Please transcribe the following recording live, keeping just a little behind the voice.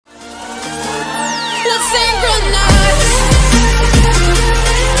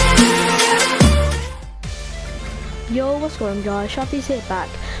Yo, what's going on guys, Shafty's here back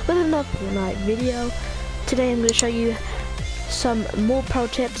with another Fortnite video. Today I'm going to show you some more pro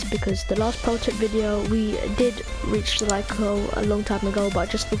tips because the last pro tip video we did reach the like goal a long time ago, but I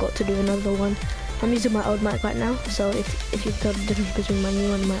just forgot to do another one. I'm using my old mic right now, so if you can tell the difference between my new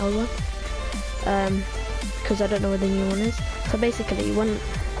one and my old one, because I don't know where the new one is. So basically,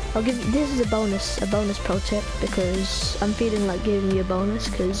 I'll give you, this is a bonus pro tip because I'm feeling like giving you a bonus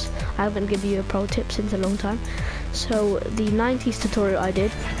because I haven't given you a pro tip since a long time. So the 90s tutorial I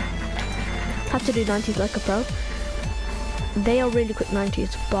did, have to do 90s like a pro. They are really quick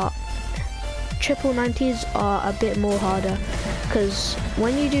 90s, but triple 90s are a bit more harder because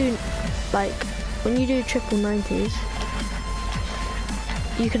when you do triple 90s,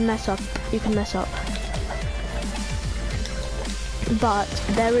 you can mess up. But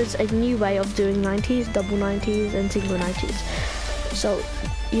there is a new way of doing 90s, double 90s and single 90s. So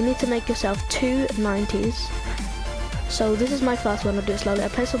you need to make yourself two 90s. So this is my first one. I'll do it slowly. I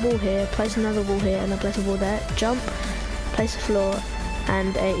place a wall here, place another wall here, and I place a wall there. Jump, place a floor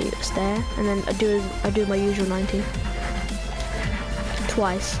and a stair, and then I do my usual 90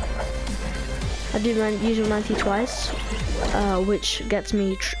 twice. I do my usual 90 twice, which gets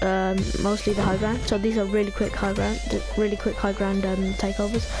me mostly the high ground. So these are really quick high ground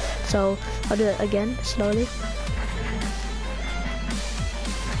takeovers. So I'll do it again slowly.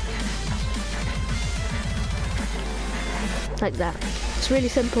 Like that. It's really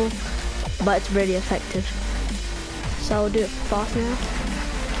simple, but it's really effective. So I'll do it fast now.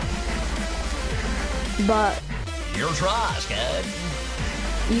 But your try, Scud.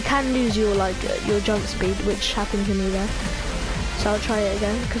 You can lose your jump speed, which happened to me there. So I'll try it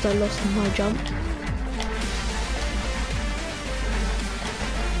again because I lost my jump.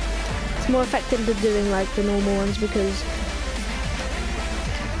 It's more effective than doing like the normal ones because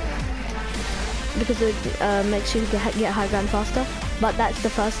it makes you get high ground faster. But that's the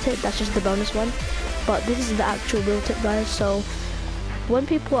first tip, that's just the bonus one. But this is the actual real tip, guys. So when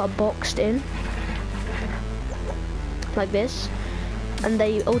people are boxed in like this and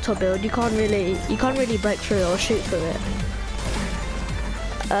they auto build, you can't really break through or shoot through it.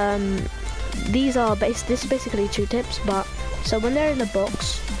 This is basically two tips. But so when they're in the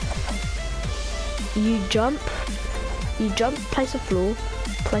box, you jump, place a floor,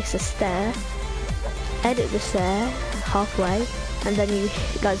 place a stair, edit the stair halfway, and then you,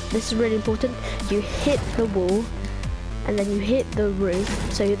 guys, this is really important, you hit the wall and then you hit the roof,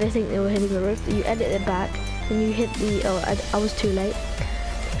 so they think they were hitting the roof, you edit it back and you hit the, I was too late,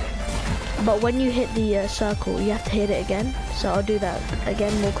 but when you hit the circle you have to hit it again. So I'll do that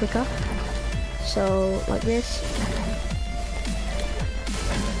again more quicker. So like this,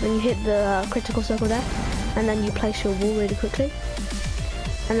 then you hit the critical circle there, and then you place your wall really quickly.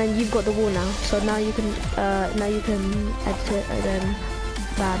 And then you've got the wall now, so now you can edit it and then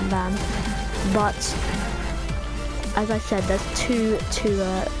bam bam. But as I said, there's two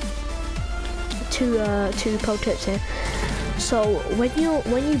pro tips here. So when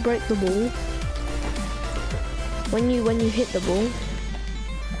you break the wall, when you hit the wall,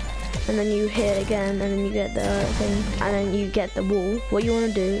 and then you hit it again, and then you get the thing, and then you get the wall. What you want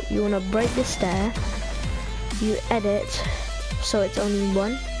to do, you want to break the stair, you edit. So it's only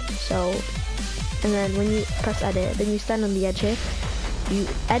one. So, and then when you press edit, then you stand on the edge here. You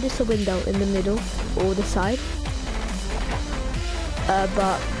edit a window in the middle or the side.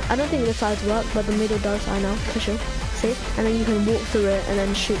 But I don't think the sides work, but the middle does. I know for sure. See? And then you can walk through it and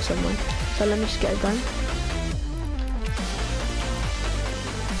then shoot someone. So let me just get a gun.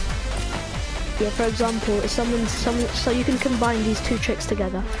 Yeah, for example, if so you can combine these two tricks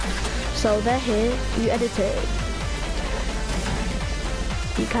together. So they're here. You edit it.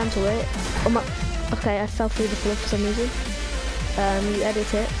 You cancel it. Oh my, okay, I fell through the floor for some reason. You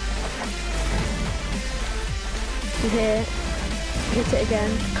edit it. You hit it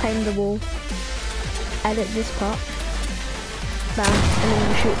again, claim the wall, edit this part, bam, and then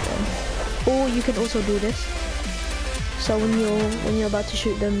you shoot them. Or you can also do this. So when you're about to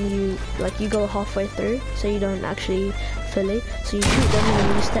shoot them, you go halfway through, so you don't actually fully. So you shoot them and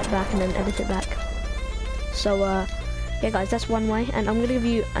then you step back and then edit it back. So yeah guys, that's one way, and I'm gonna give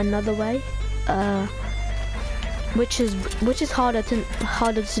you another way, which is harder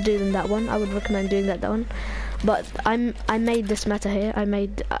to do than that one. I would recommend doing that one, but I made this meta here.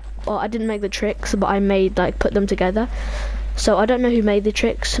 I didn't make the tricks, but I put them together. So I don't know who made the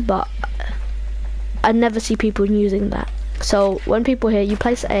tricks, but I never see people using that. So when people here, you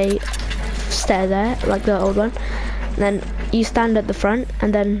place a stair there, like the old one, and then you stand at the front,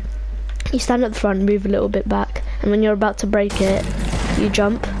 and then you stand at the front, move a little bit back, and when you're about to break it, you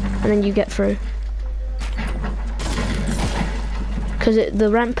jump, and then you get through. Because the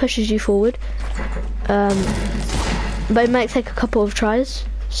ramp pushes you forward, but it might take a couple of tries,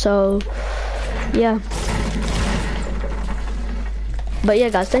 so yeah. But yeah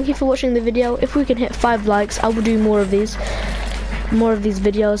guys, thank you for watching the video. If we can hit 5 likes, I will do more of these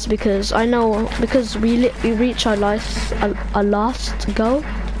videos, because I know, because we reach our last goal,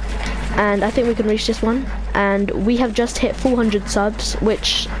 and I think we can reach this one, and we have just hit 400 subs,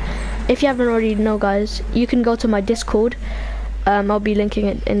 which, if you haven't already know guys, you can go to my Discord. I'll be linking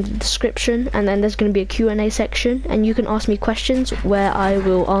it in the description, and then there's going to be a Q&A section, and you can ask me questions where I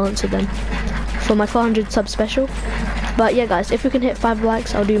will answer them for my 400 sub special. But yeah guys, if we can hit 5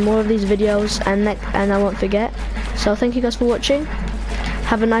 likes, I'll do more of these videos, and I won't forget. So thank you guys for watching.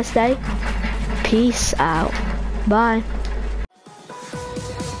 Have a nice day. Peace out. Bye.